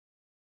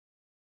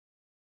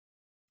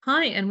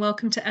Hi, and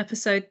welcome to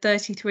episode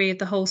 33 of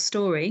The Whole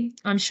Story.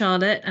 I'm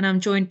Charlotte, and I'm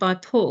joined by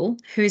Paul,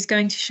 who is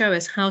going to show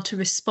us how to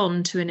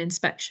respond to an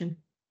inspection.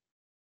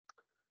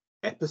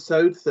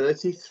 Episode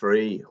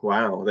 33.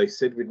 Wow, they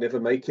said we'd never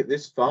make it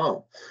this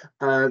far.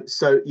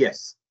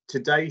 Yes,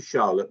 today,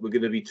 Charlotte, we're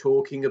going to be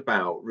talking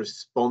about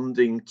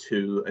responding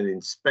to an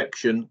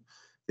inspection.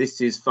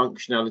 This is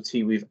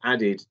functionality we've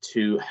added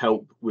to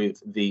help with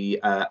the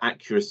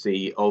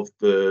accuracy of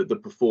the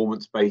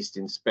performance-based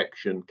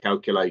inspection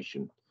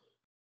calculation.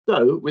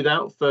 So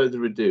without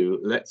further ado,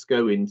 let's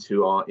go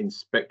into our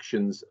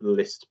inspections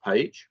list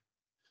page.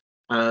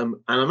 And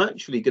I'm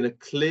actually going to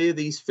clear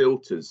these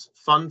filters.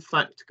 Fun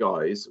fact,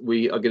 guys,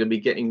 we are going to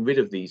be getting rid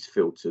of these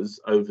filters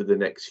over the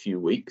next few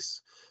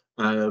weeks.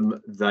 I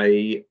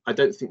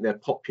don't think they're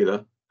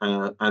popular,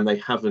 and they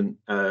haven't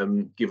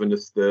given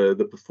us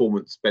the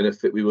performance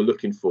benefit we were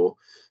looking for.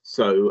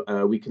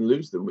 So we can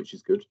lose them, which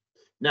is good.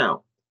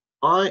 Now,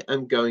 I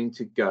am going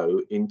to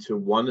go into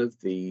one of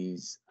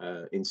these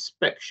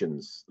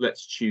inspections.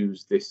 Let's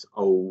choose this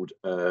old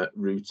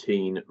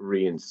routine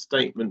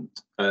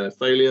reinstatement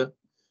failure.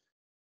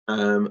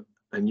 And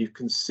you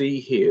can see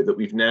here that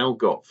we've now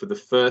got, for the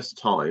first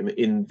time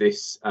in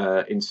this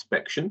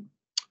inspection,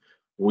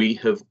 we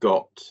have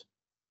got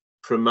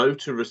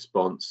promoter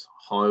response,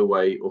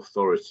 highway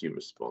authority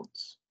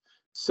response.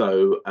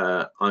 So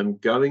I'm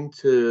going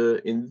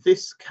to, in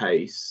this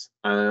case,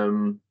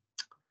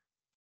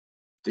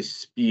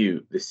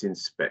 dispute this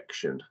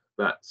inspection.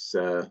 That's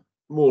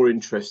more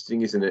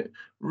interesting, isn't it?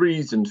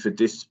 Reason for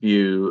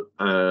dispute.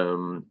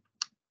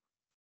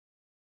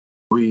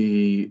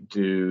 We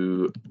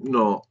do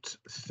not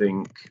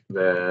think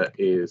there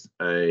is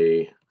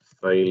a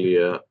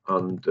failure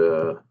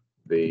under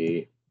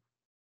the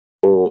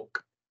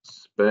ORC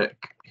spec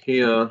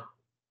here.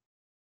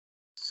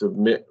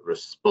 Submit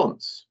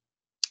response.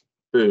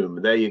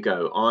 Boom, there you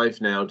go. I've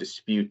now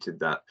disputed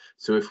that.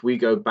 So if we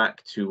go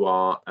back to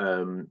our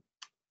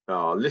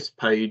list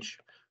page,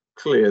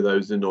 clear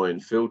those annoying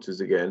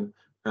filters again.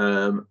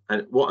 And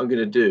what I'm going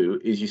to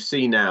do is, you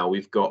see now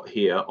we've got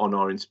here on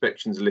our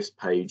inspections list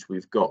page,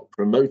 we've got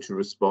promoter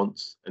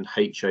response and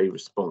HA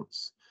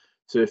response.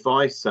 So if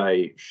I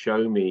say,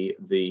 show me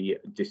the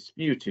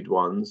disputed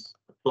ones,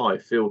 apply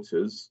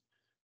filters,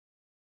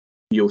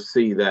 you'll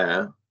see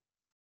there,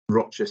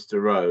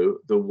 Rochester Row,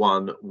 the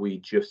one we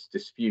just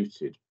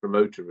disputed,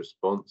 promoter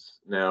response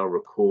now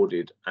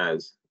recorded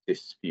as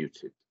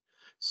disputed.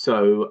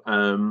 So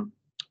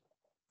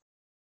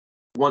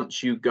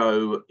once you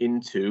go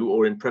into,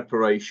 or in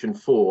preparation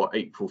for,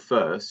 April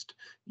 1st,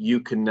 you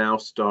can now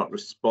start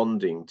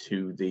responding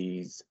to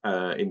these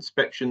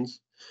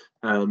inspections.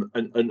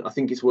 And I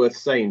think it's worth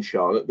saying,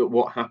 Charlotte, that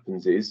what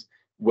happens is,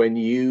 when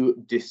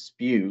you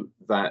dispute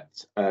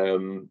that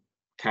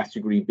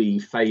category B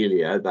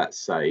failure, that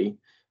say,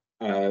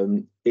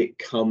 it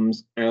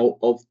comes out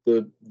of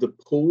the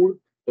pool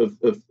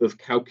of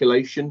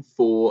calculation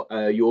for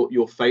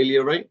your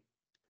failure rate.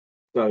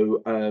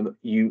 So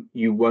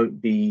you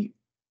won't be,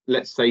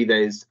 let's say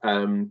there's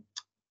 11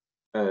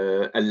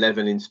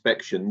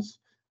 inspections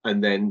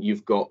and then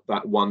you've got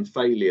that one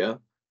failure.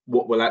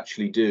 What we'll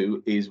actually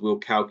do is we'll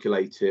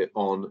calculate it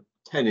on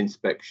 10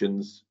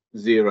 inspections,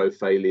 0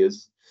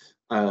 failures,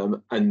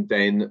 and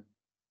then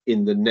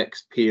in the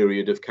next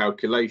period of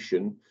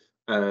calculation,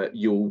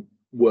 you'll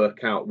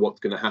work out what's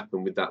going to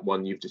happen with that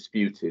one you've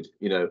disputed.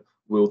 You know,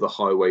 will the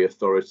highway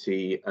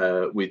authority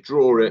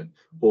withdraw it,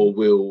 or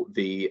will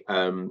the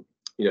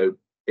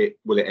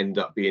will it end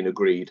up being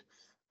agreed,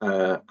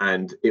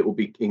 and it will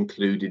be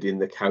included in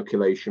the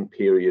calculation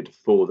period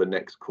for the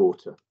next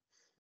quarter.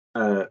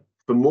 For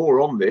more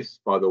on this,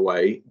 by the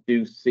way,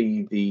 do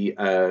see the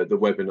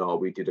webinar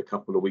we did a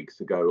couple of weeks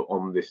ago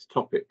on this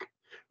topic.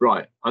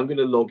 Right, I'm going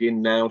to log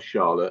in now,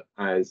 Charlotte,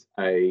 as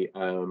a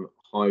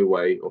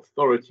highway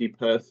authority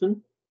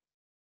person,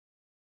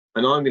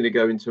 and I'm going to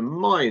go into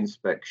my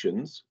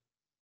inspections,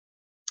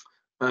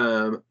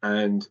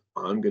 and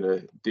I'm going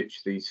to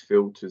ditch these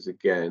filters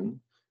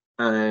again,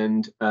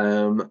 and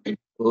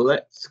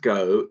let's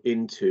go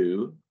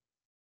into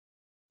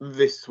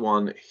this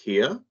one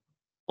here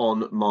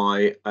on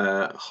my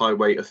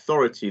highway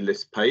authority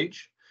list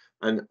page,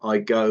 and I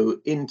go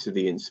into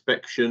the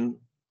inspection,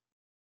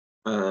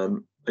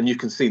 and you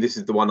can see this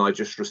is the one I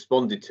just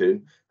responded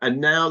to. And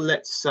now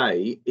let's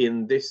say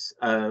in this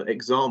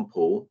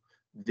example,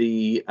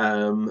 there's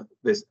a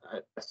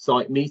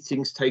site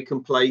meeting's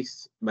taken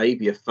place,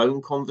 maybe a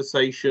phone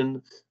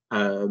conversation,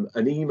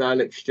 an email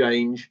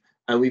exchange,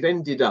 and we've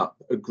ended up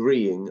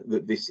agreeing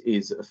that this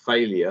is a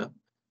failure.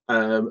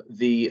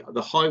 The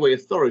highway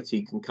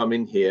authority can come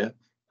in here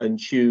and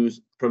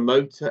choose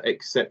promoter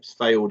accepts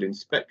failed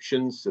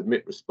inspection,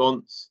 submit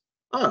response.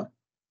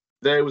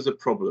 There was a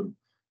problem.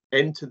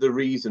 Enter the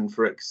reason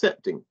for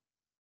accepting.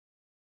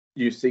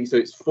 You see, so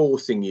it's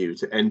forcing you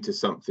to enter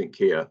something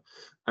here,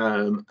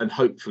 and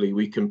hopefully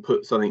we can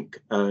put something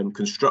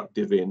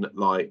constructive in,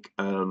 like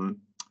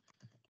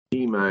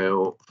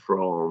email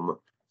from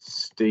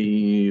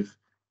Steve,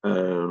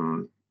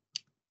 13th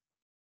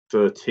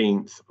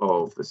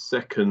of the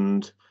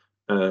 2nd,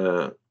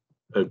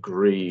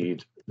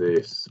 agreed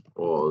this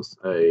was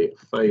a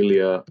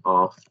failure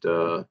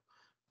after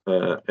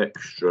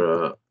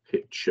extra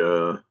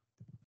picture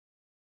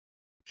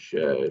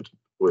shared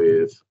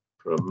with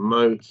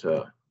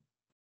promoter,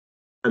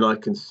 and I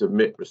can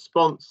submit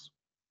response.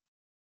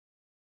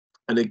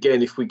 And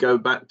again, if we go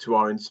back to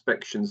our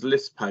inspections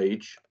list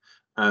page,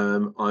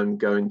 I'm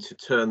going to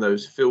turn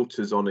those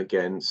filters on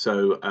again.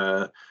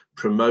 So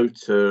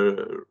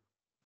promoter,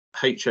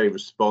 HA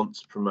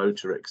response,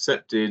 promoter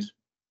accepted.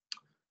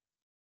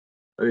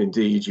 And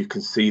indeed, you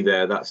can see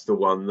there, that's the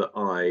one that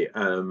I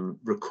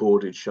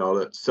recorded,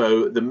 Charlotte.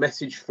 So the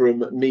message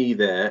from me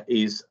there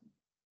is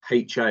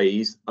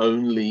HAs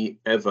only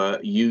ever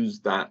use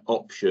that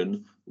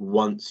option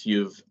once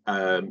you've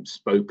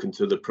spoken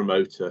to the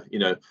promoter. You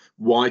know,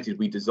 why did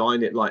we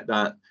design it like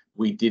that?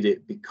 We did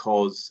it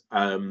because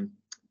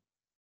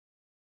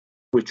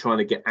we're trying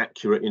to get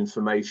accurate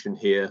information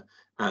here.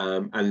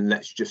 And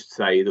let's just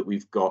say that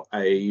we've got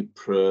a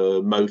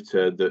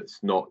promoter that's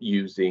not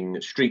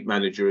using Street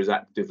Manager as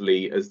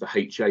actively as the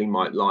HA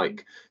might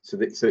like. So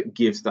it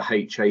gives the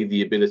HA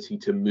the ability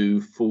to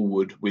move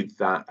forward with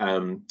that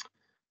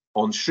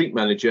on Street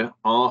Manager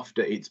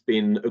after it's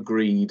been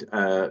agreed,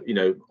 you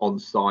know, on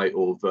site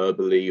or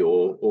verbally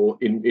or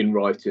in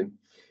writing.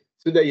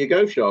 So there you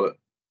go, Charlotte.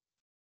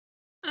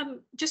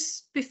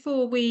 Just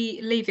before we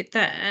leave it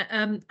there,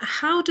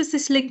 how does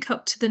this link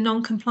up to the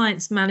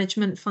non-compliance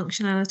management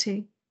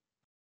functionality?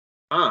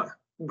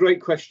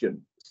 Great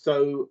question.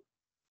 So,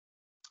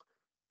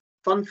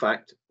 fun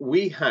fact,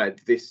 we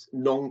had this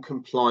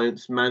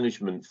non-compliance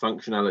management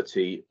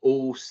functionality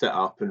all set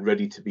up and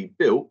ready to be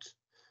built,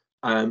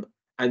 and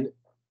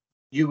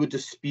you were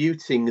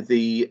disputing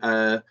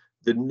the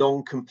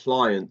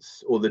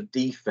non-compliance or the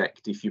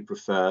defect, if you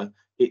prefer,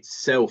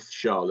 itself,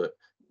 Charlotte.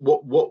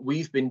 What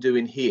we've been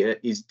doing here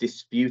is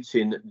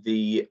disputing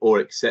or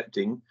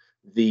accepting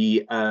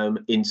the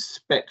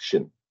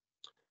inspection.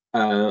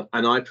 And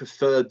I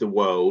preferred the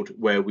world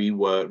where we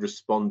were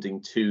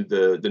responding to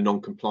the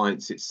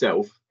non-compliance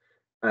itself.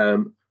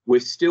 We're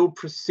still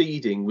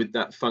proceeding with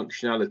that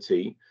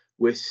functionality.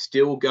 We're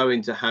still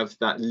going to have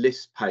that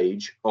list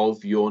page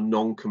of your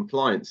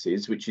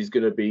non-compliances, which is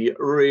going to be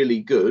really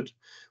good.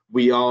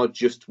 We are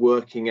just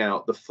working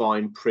out the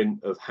fine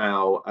print of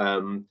how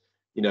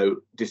you know,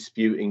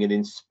 disputing an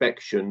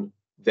inspection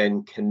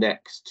then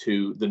connects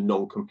to the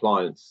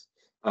non-compliance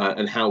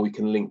and how we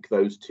can link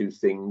those two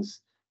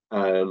things.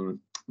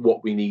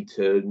 What we need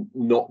to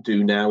not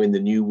do now in the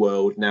new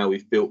world, now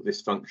we've built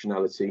this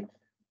functionality,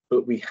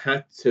 but we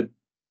had to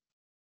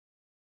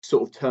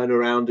sort of turn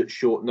around at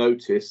short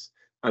notice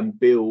and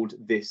build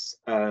this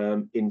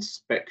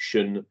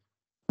inspection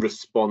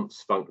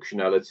response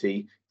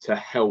functionality to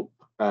help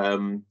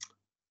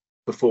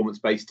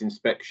performance-based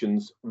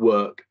inspections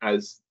work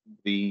as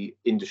the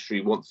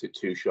industry wants it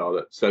to,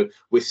 Charlotte. So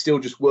we're still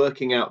just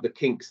working out the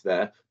kinks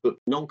there, but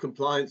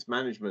non-compliance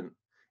management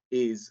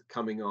is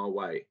coming our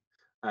way.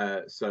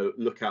 So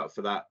look out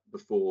for that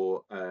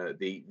before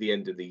the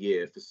end of the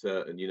year for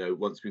certain. You know,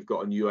 once we've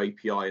got a new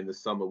API in the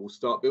summer, we'll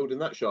start building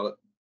that, Charlotte.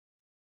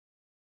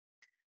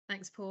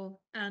 Thanks,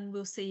 Paul. And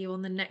we'll see you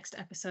on the next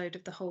episode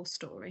of The Whole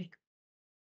Story.